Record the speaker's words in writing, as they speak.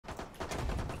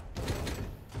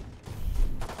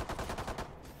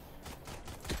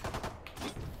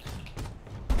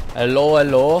Hello,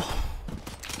 hello.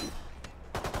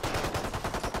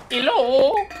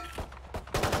 Hello.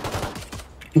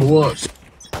 What?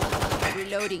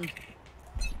 Reloading.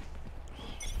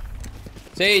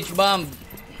 Sage, bomb.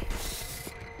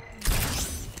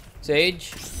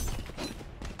 Sage.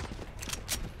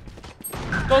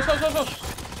 Go. Target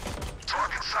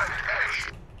sighted A.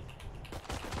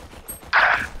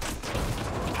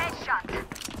 Headshot.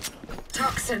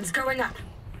 Toxins going up.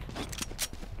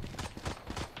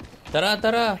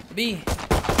 Tara, B.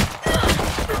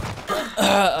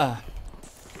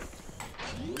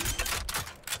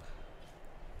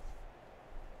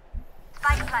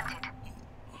 Spike planted.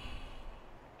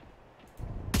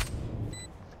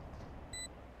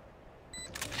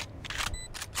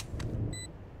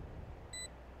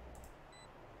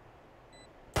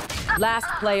 Last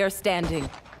player standing.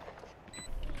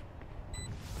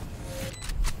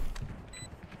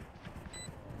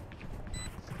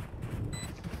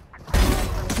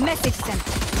 Message sent.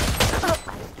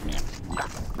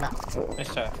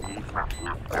 Nice shot.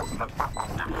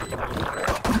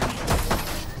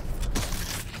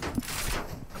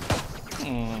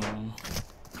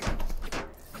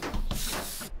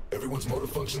 Everyone's motor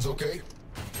functions okay?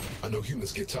 I know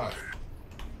humans get tired.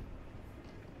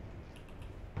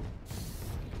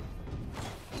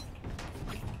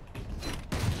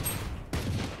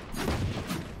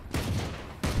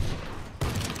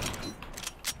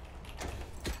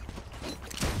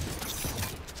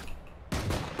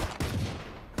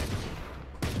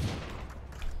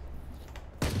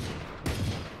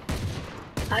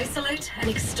 Isolate and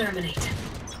exterminate.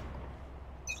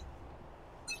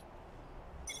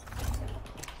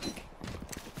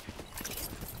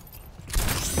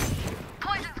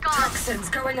 Poison's gone. Toxins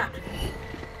going up.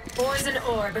 Poison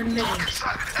orb emitting. Target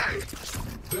sighted A.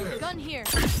 There. Gun here.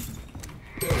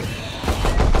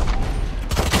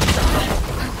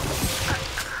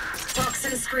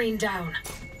 Toxin screen down.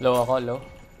 Low ako, low.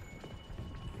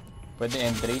 Pwede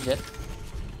entry, jet.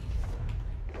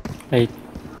 Wait.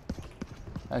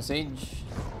 Sage.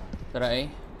 Tara A.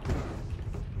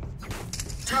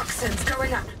 Toxins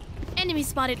going up. Enemy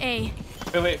spotted A.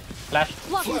 Wait. Flash.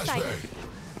 Blocking sight. Flashbang.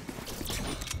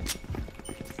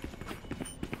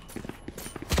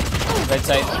 Right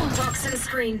side. Toxin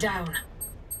screen down.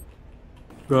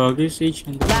 Gagi, Sage,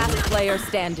 and Last player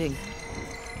standing.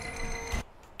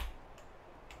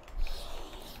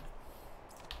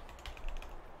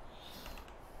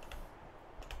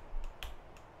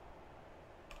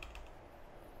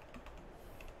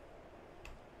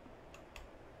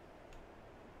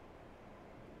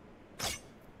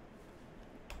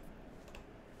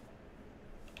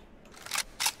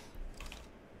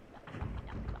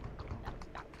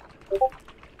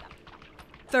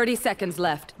 $30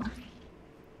 left.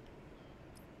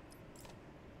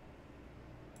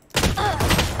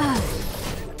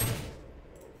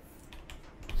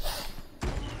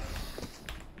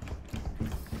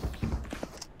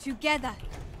 Together,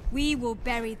 we will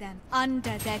bury them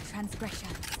under their transgression.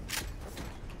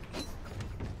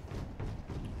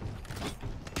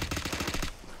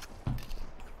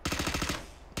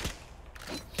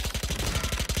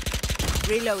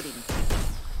 Reloading.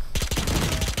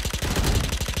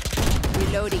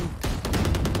 Reloading.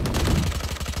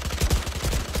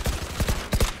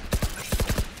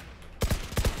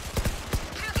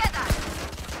 Together.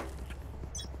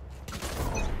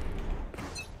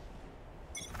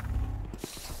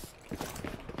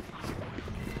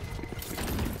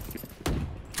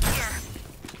 Here.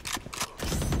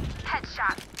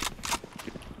 Headshot.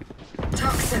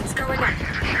 Toxins going up.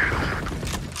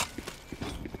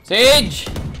 Sage!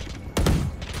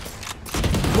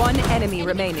 One enemy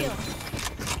remaining.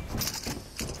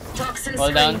 Toxin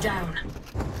Hold screen down. down.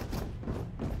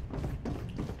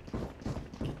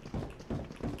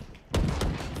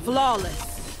 Flawless.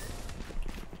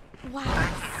 Wow,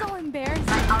 so embarrassing.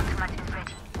 My ultimate is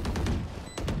ready.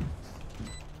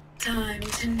 Time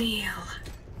to kneel.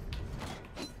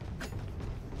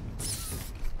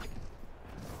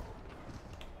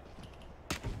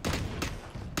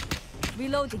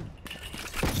 Reloading.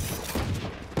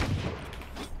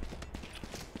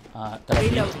 Tara B.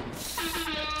 Reloading.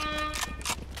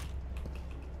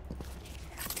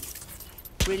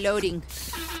 Reloading.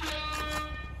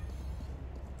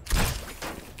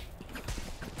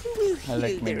 I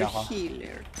like mid ako.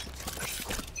 Healer.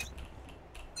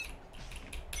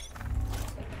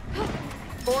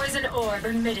 Poison orb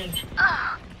emitting.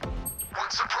 One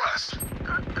suppressed.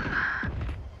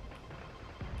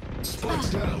 Spikes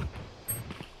down.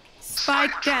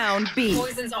 Spike down B.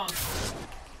 Poison's off.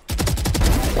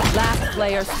 Last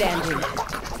player standing.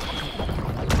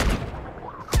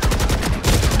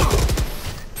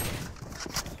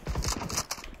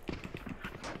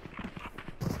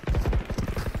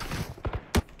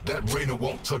 That Reyna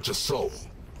won't touch a soul.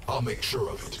 I'll make sure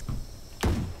of it.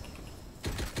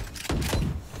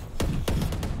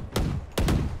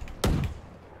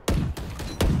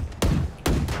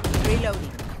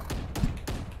 Reloading.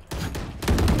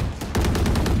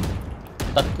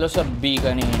 Tatlo sa B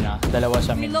kanina, dalawa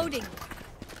sa mid. Reloading.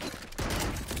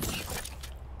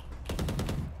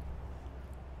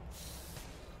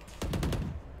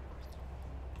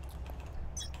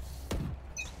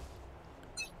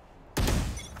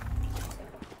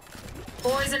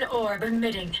 Poison orb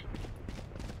emitting.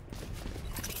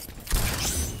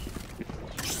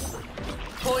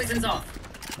 Poison's off.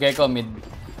 Gecko mid.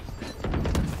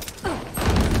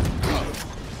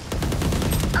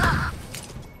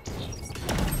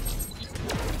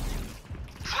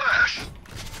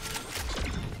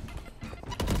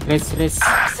 Rest.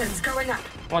 Toxins going up.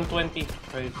 120.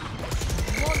 Wait.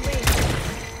 Won't wait.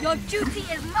 Your duty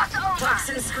is not over.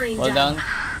 Toxin screen Hold down. down.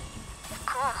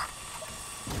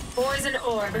 Poison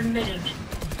orb emitting.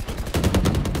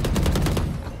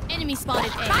 Enemy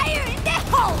spotted A. Fire in the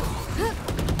hole!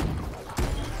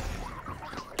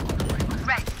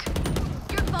 Right.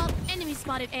 Your fault. Enemy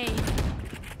spotted A.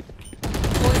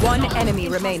 One enemy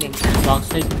remaining.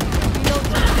 Backside.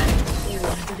 You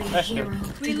want to be a Flash hero.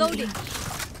 Reloading.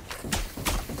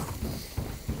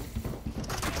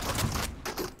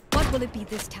 What will it be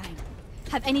this time?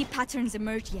 Have any patterns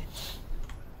emerged yet?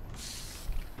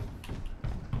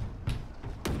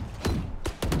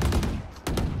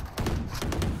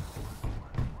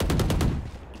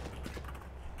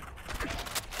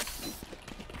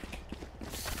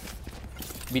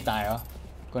 B tayo.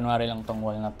 Kunwari lang tong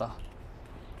wall na to.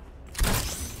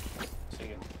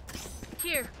 Sige.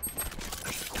 Here.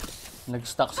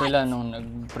 Nag-stuck sila nung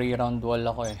nag-pre-round wall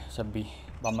ako sa B.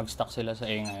 Baka mag-stuck sila sa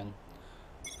A ngayon.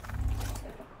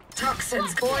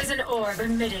 Toxins. Poison orb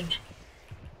emitting.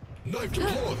 Knife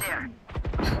deployed.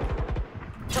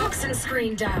 Toxin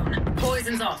screen down.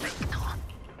 Poison's off.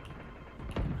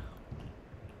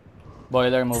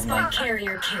 Boiler Spike movement.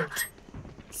 carrier killed.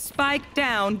 Spike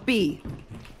down B.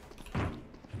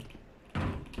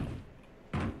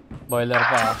 Boiler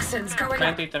pa. Toxins going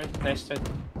up. 93. Nice set.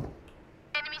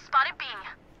 Enemy spotted B.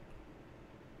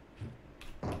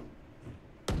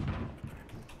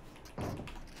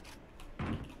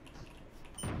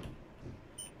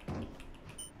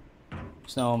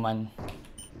 Snowman.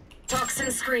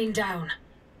 Toxin screen down.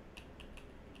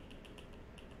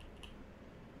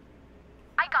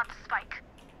 I got the spike.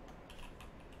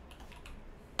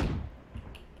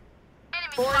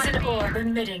 Enemy poison orb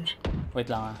emitting.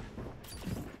 Wait lang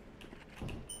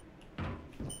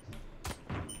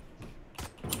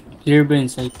Clear ba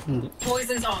inside? Hindi.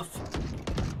 Poison's off.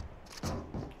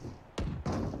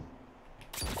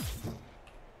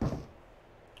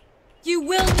 You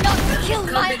will not kill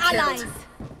my Could be killed. allies.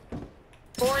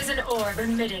 Poison orb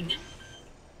emitting.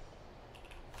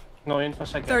 No info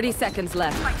sa 30 seconds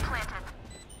left.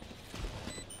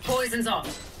 Poison's off.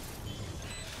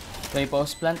 Play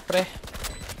post plant pre.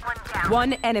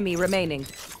 One enemy remaining.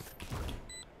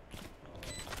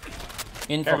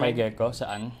 Info kay Gecko.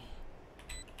 Saan?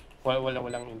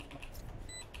 Walang info.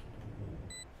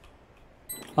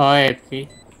 AFK.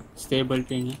 Stable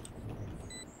ping niya.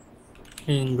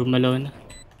 Ayun, gumalaw na.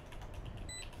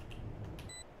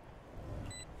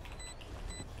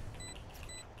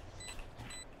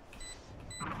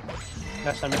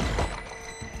 Nasa mid.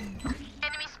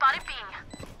 Enemy spotted B.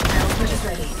 Output is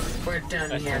ready. We're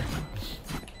done Nice here.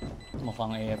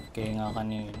 Mukhang AFK nga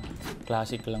kanina.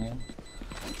 Classic lang yan.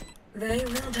 They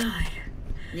will die.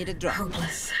 Need a drop.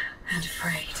 Hopeless and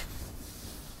afraid.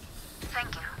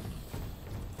 Thank you.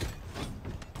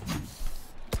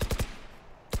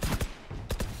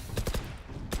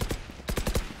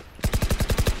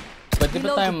 Pwede ba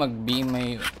tayo mag-B?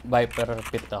 May Viper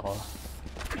pit ako.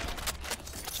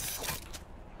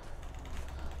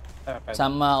 Pwede.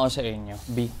 Sama ako sa inyo.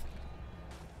 B.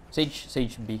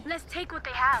 Sage B. Let's take what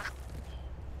they have.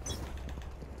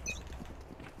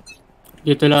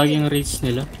 Dito lagi yung race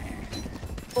nila.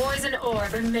 Poison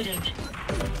orb emitting.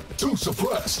 Two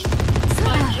suppressed.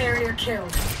 Spike carrier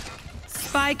killed.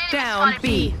 Spike down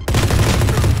B.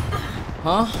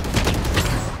 Huh?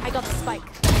 I got the spike.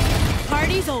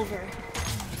 Party's over.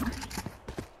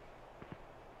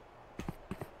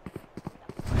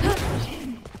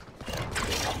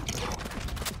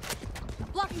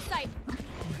 Blocking sight.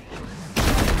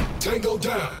 Tango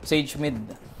down. Sage mid.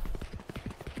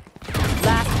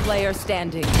 Last player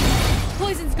standing.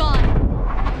 Poison's gone.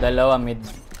 Dalawa mid.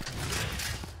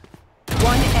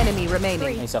 One enemy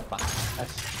remaining. May isa pa.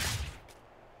 Nice.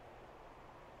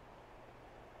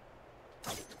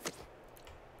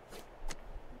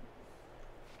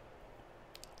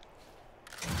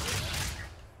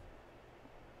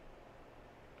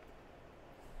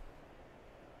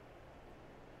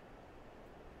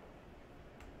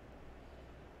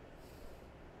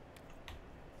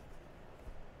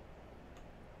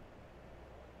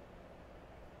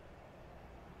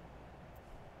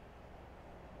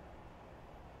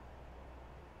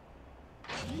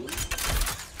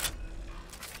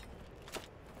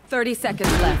 30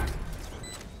 seconds left.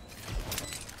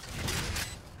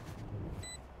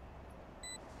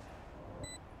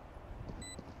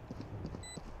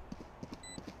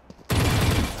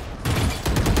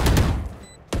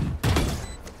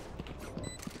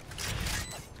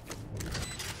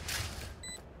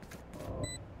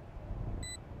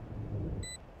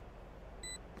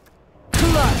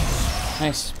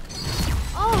 Nice.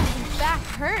 Oh, your back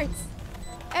hurts.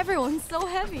 Everyone's so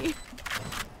heavy.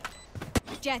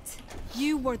 Jet,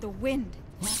 you were the wind.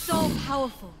 So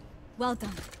powerful. Well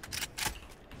done.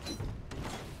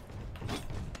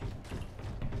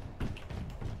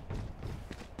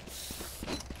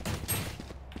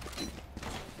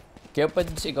 Kaya pa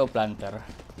din ikaw planter.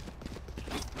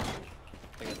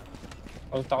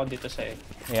 Ult ako dito sa A.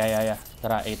 Yeah.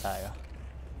 Tara, A tayo.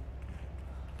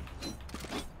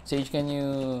 Sage, can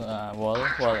you wall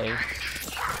A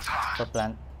for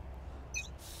plant?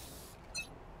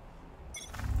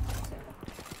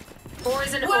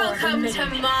 Welcome to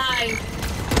my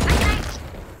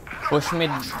Push mid.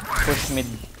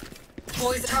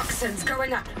 poison toxins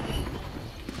going up.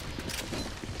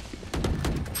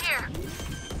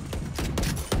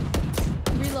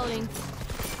 Reloading.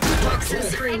 Toxin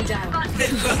screen down. The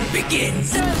hunt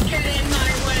begins. Don't get in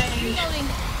my way. Reloading.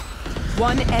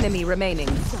 One enemy remaining.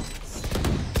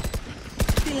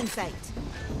 Still in sight.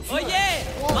 Oh yeah!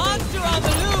 Monster on the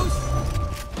loose!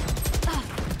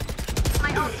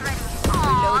 My ult's ready.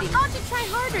 Aw, I thought you'd try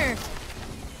harder.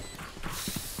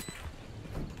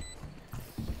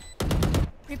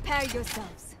 Prepare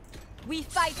yourselves. We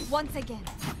fight once again.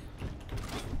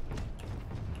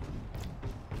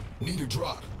 Need a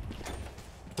drop.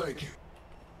 Thank you.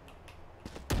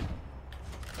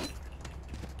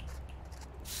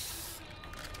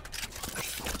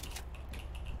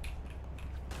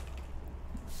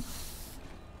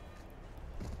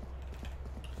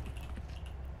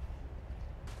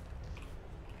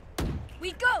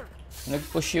 We go!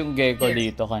 Nag-push yung gecko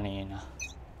dito kanina.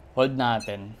 Hold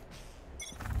natin.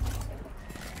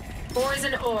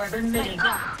 Poison orb emitting.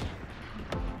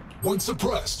 One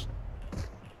suppressed.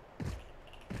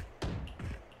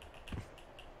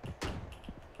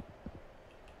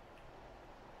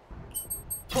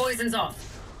 Poison's off.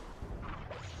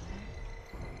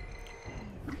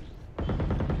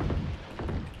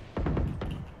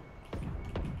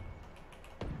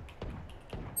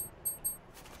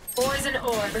 Poison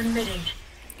orb emitting.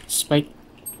 Spike.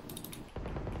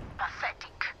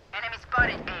 Pathetic. Enemy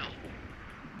spotted A.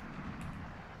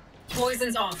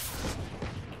 Poison's off.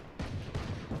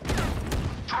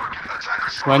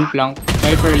 One plank.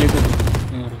 Viper likod.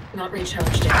 Meron. Not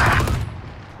recharged yet.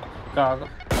 Gago.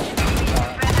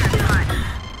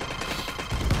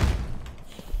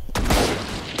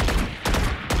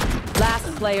 Last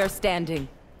player standing.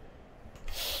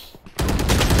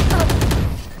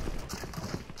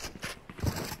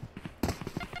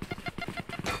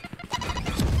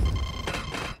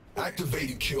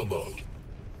 Activating kill mode.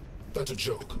 That's a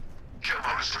joke. Kill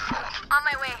mode is default. On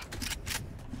my way.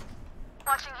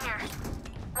 Watching here.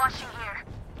 Watching here.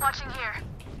 Watching here.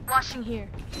 Watching here.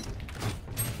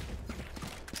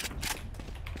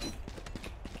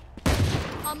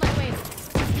 On my way.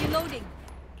 Reloading.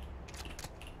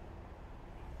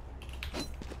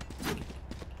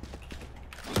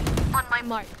 On my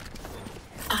mark.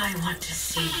 I want to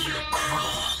see you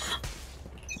crawl.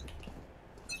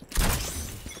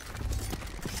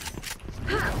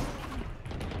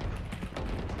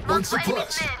 One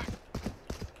suppressed.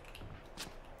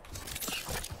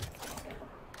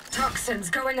 Toxins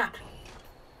going up.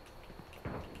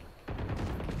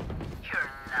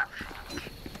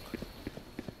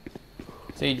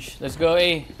 Sage, let's go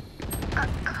A.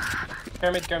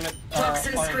 Kermit.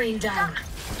 Toxin Fine. screen down.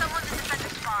 Someone's in defender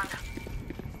spawn.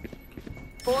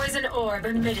 Poison orb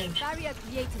emitting. Barrier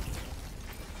created.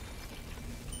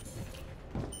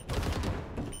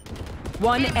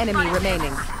 One enemy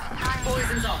remaining.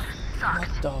 Poison's off.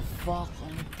 What the fuck?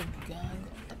 Ano to, guys?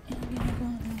 Ano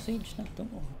ginagawa ng Sage na to?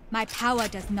 My power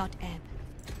does not ebb.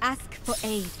 Ask for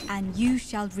aid and you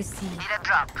shall receive. Need a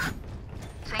drop.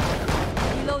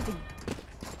 Reloading.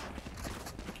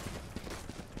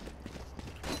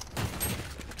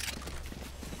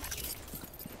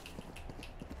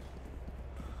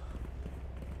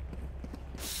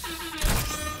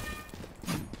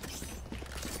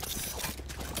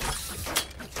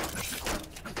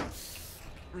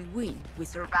 We win, we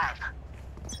survive.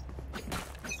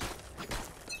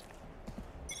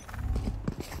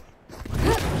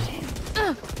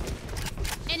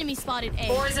 Enemy spotted A.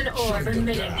 Poison orb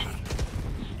emitting.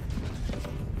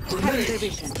 Grenade.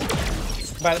 Division.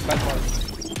 Bad ball.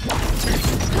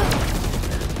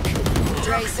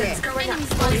 Toxins going up.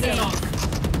 Enemies Poison on off.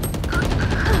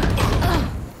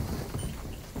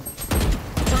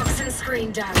 Toxin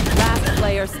screen down. Last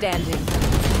player standing.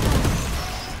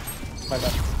 My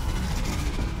bad.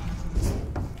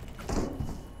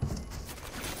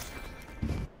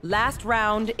 Last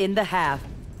round in the half.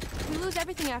 We lose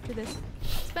everything after this.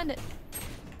 Spend it.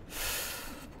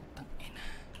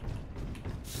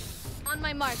 On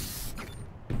my mark.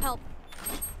 Help.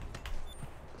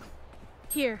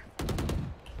 Here.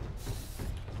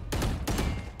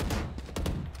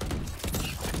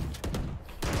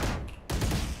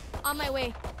 On my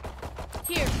way.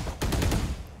 Here.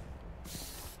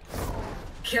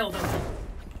 Kill them.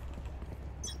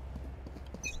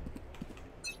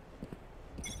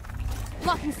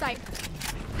 Blocking sight.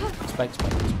 Spike,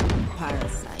 spike.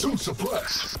 Parasite. Two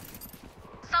suppressed.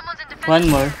 Someone's in defense. One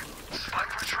more.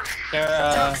 There,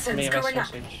 Toxins may going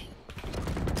rest up. message.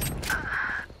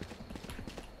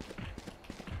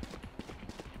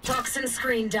 Toxin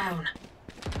screen down.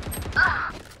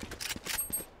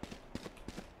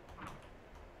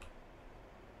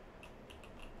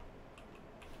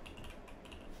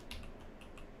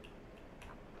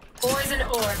 Poison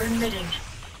orb emitting.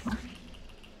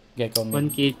 Gecko One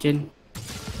mid. kitchen.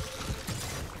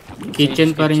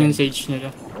 Kitchen pa rin yung sage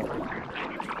nila.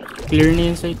 Clear na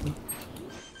yung site. Eh.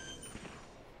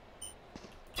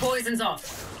 Poison's off.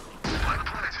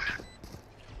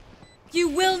 You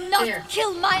will not Here.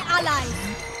 kill my allies.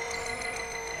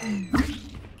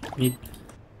 Mid.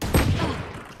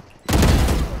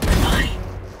 Mine.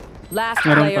 Last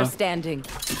Meron player pa. standing.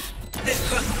 The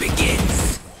hunt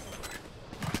begins.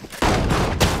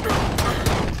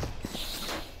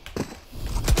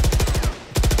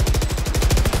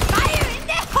 Fire in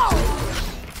the hole.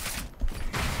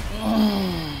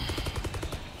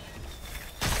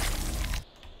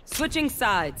 Switching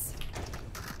sides.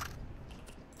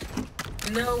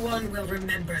 No one will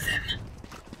remember them.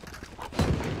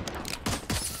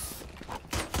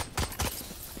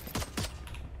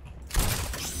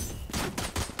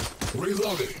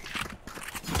 Reloading.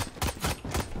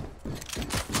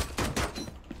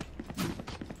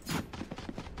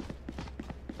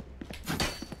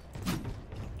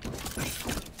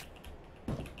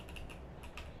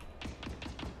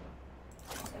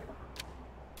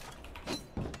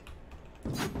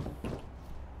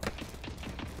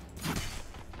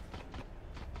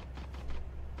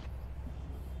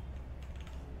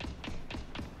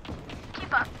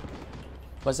 Keep up.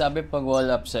 Pasabi pag wall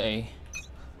up sa A.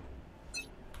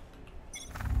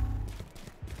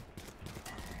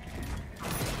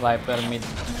 Viper mid.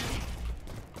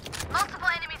 Multiple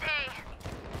enemies A.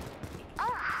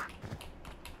 Oh,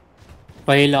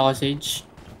 Pahila ako sage.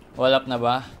 Wall up na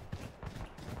ba?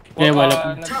 Eh,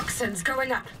 wala. Toxins going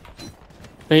up.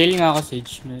 Pahil nga ako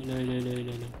sage.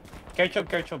 Hello. Care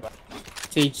tube ba?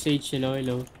 Sage,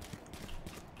 hello.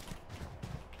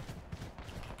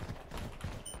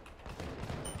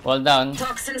 Wall down.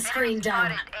 Toxin screen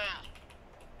down.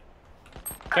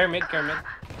 Care mid.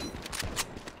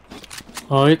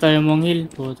 Hoy, tayo mong heal.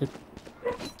 Putot.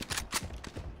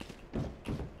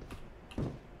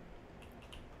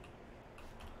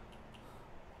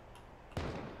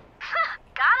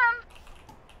 got him.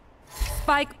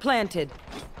 Spike planted.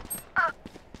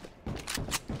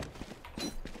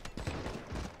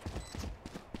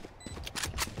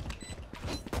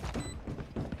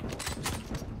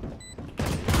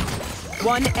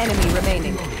 One enemy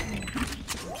remaining.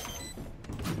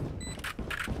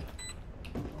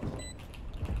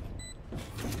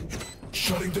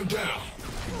 Shutting them down.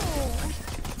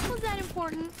 Was that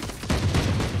important?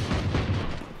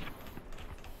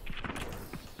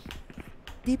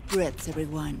 Deep breaths,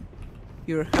 everyone.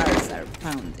 Your hearts are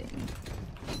pounding.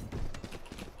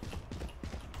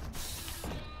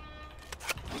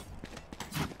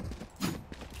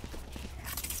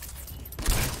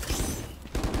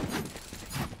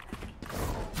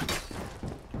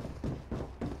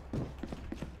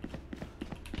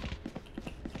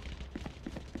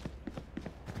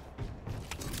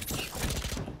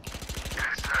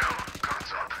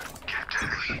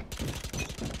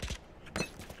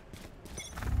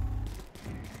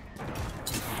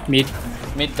 Mid.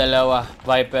 Mid dalawa.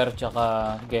 Viper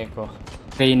tsaka Gecko.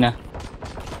 Reyna.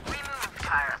 Remove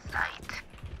parasite.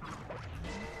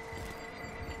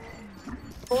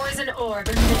 Poison orb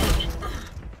emitting.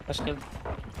 Mas killed.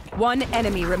 One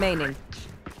enemy remaining.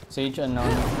 Sage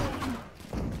unknown.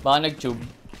 Baka nag-tube.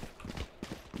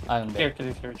 Ah, hindi.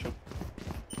 Clear tube.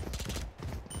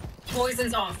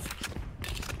 Poison's off.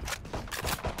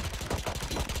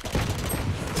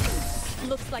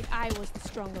 Looks like I was the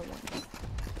stronger one.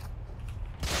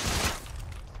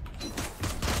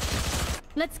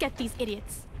 Let's get these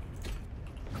idiots.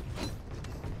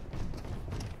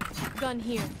 Gun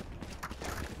here.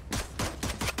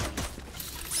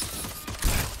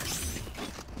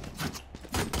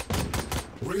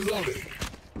 Reloading.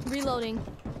 Reloading.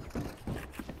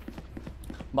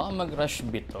 Baka mag-rush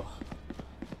bit to.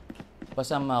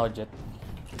 Pasama ako, Jet.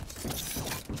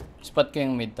 Spot ko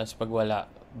yung mid, tas pag wala,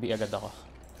 B agad ako.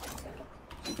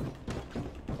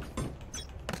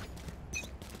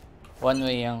 One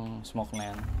way yung smoke na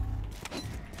yan.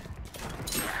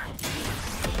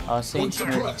 Sage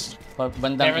mid.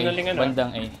 Bandang A.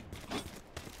 Bandang A.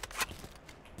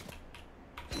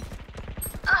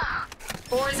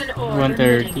 Poison orb.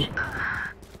 130.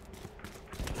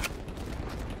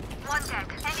 One dead.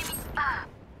 Enemy.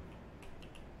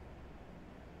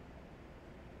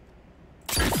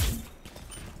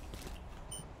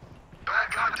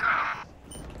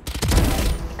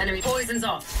 Enemy poison's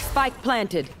off. Spike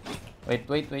planted. Wait.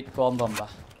 Kuha ang bomba.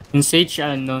 Yung Sage,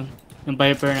 ano, yung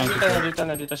Viper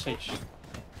Dito, Sage.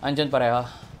 Andyan pareho.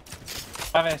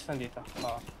 Pares nandito.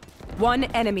 Oo. One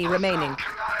enemy remaining.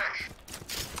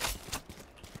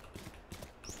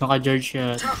 Naka-George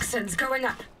siya. Toxins going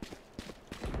up.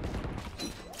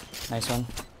 Nice one.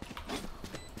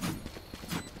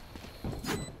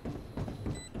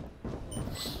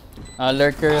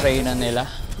 Lurker Reyna nila.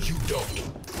 You don't.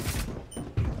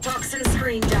 Toxin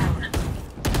screen down.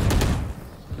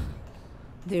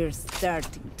 They're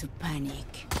starting to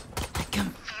panic. I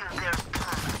can feel their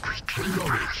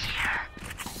Reloading.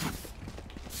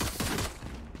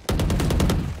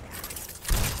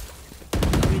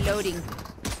 reloading.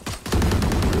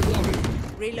 Reloading.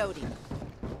 Reloading.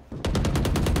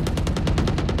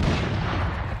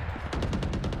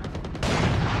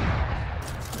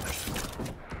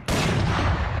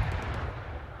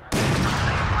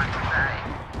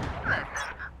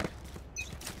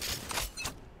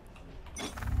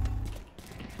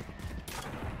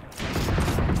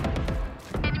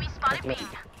 Enemy spotted B.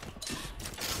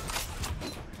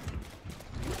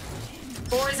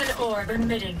 Poison orb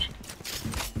emitting.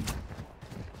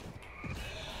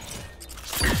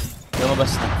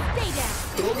 Lumabas na.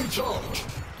 Throwing charge.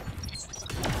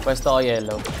 Pwesto ko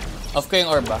yellow. Off ko yung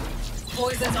orb ah.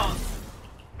 Poison's off.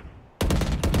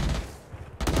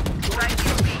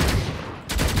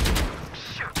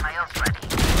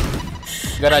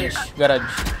 Garage.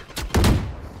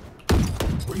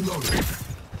 Reloading.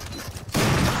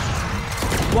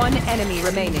 One enemy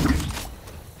remaining.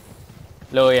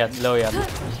 Low yan.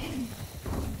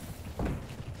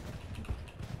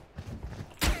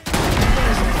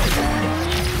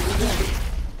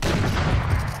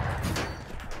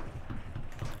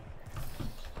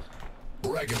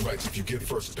 Bragging rights if you get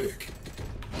first pick.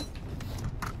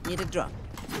 Need a drop.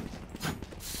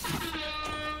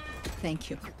 Thank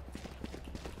you.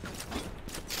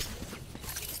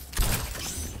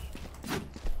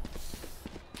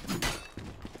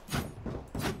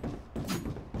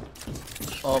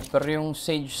 Oh, pero yung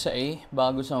Sage sa A,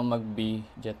 bago sa mag-B,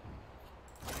 Jet.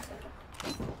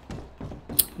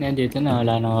 Dito na,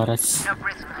 wala nang oras.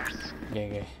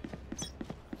 Okay.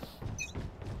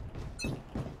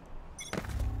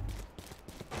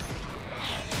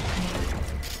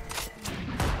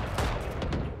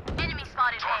 Enemy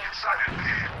spotted A.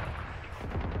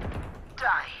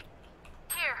 Die.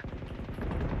 Here.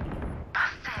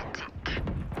 Pathetic.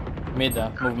 Mid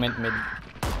movement mid.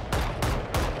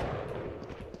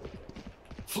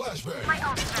 Flashbang. My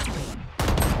ult's ready.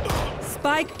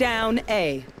 Spike down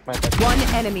A. One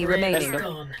enemy remaining.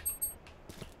 Gone.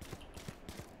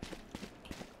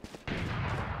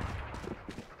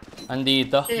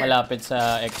 Andito, malapit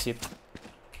sa exit.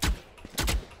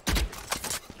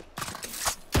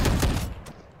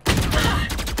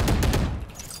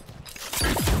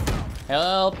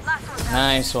 Help!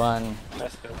 Nice one.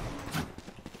 Let's go.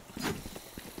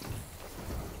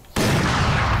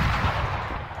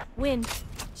 Win.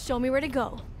 Show me where to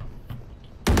go.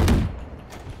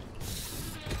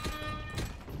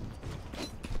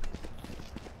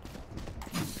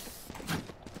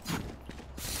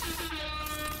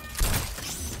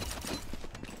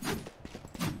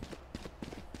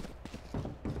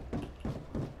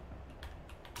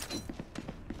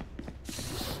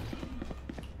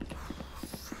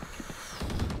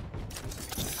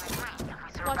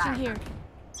 Watching here.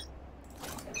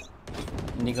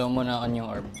 Hindi ko muna on yung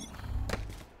orb.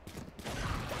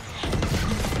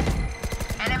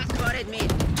 Enemy spotted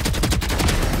mid.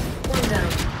 One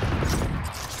down.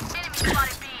 Enemy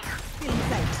spotted B. Feeling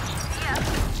sight.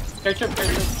 Ketchup.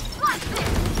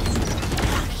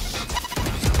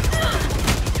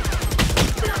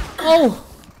 Oh!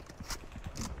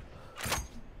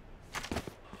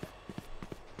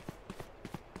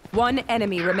 One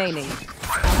enemy remaining.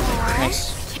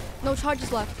 Nice. No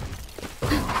charges left.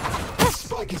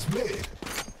 Spike is mid.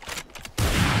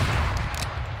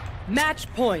 Match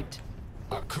point.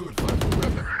 I could find a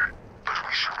weapon, but we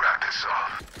should wrap this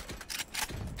up.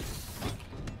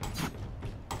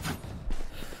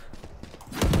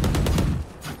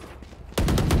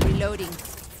 Reloading.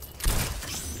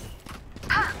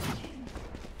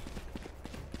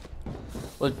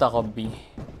 Ulta ko B.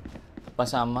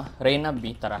 Pasama. Reyna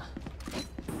B, tara.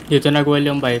 Dito nag-wall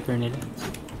yung Viper nila.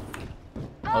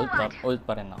 Ult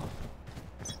pa rin ako.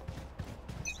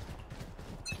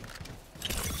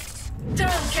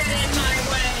 Don't get in my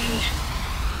way.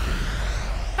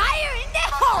 Fire in the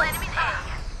hole!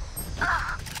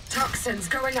 Toxins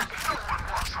going up.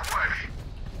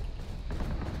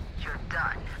 You're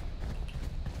done.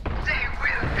 They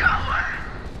will go.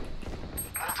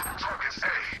 Multiple targets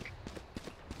A.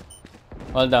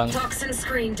 All down. Toxin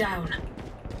screen down.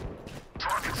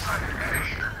 Target sighted A.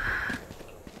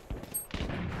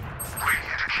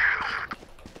 Waiting to kill.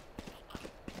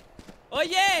 Oh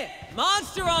yeah!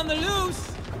 Monster on the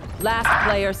loose! Last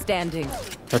player standing.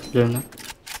 Tatlo na.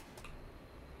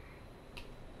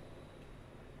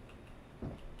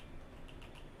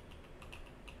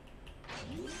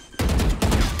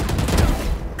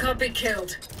 Copy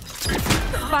killed.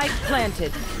 Spike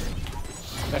planted.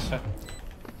 Yes, sir.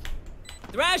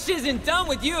 Thrash isn't done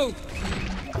with you!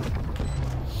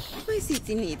 My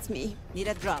city needs me. Need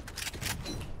a drop.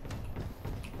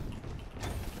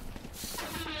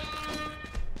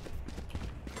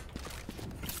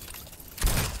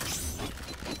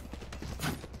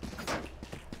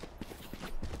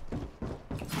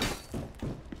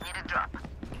 Need a drop.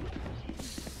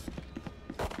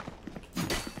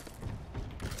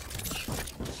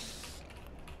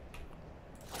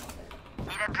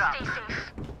 Need a drop. Stay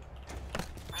safe.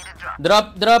 Need a drop.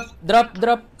 Drop.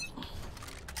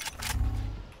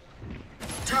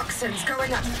 Toxins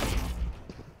going up.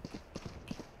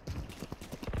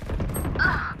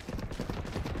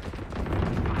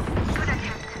 Good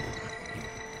attempt.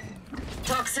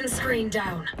 Toxin screen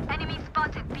down. Enemy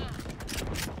spotted B.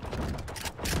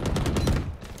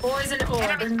 Poison orb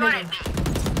Enemy emitting. spotted B.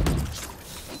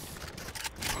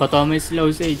 Patama is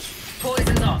low Sage.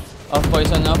 Poison's off.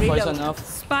 Poison off.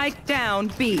 Spike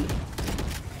down B.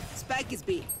 Spike is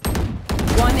B.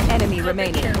 One enemy Copy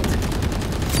remaining. killed.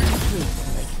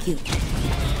 Kill.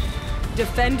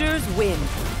 Defenders win.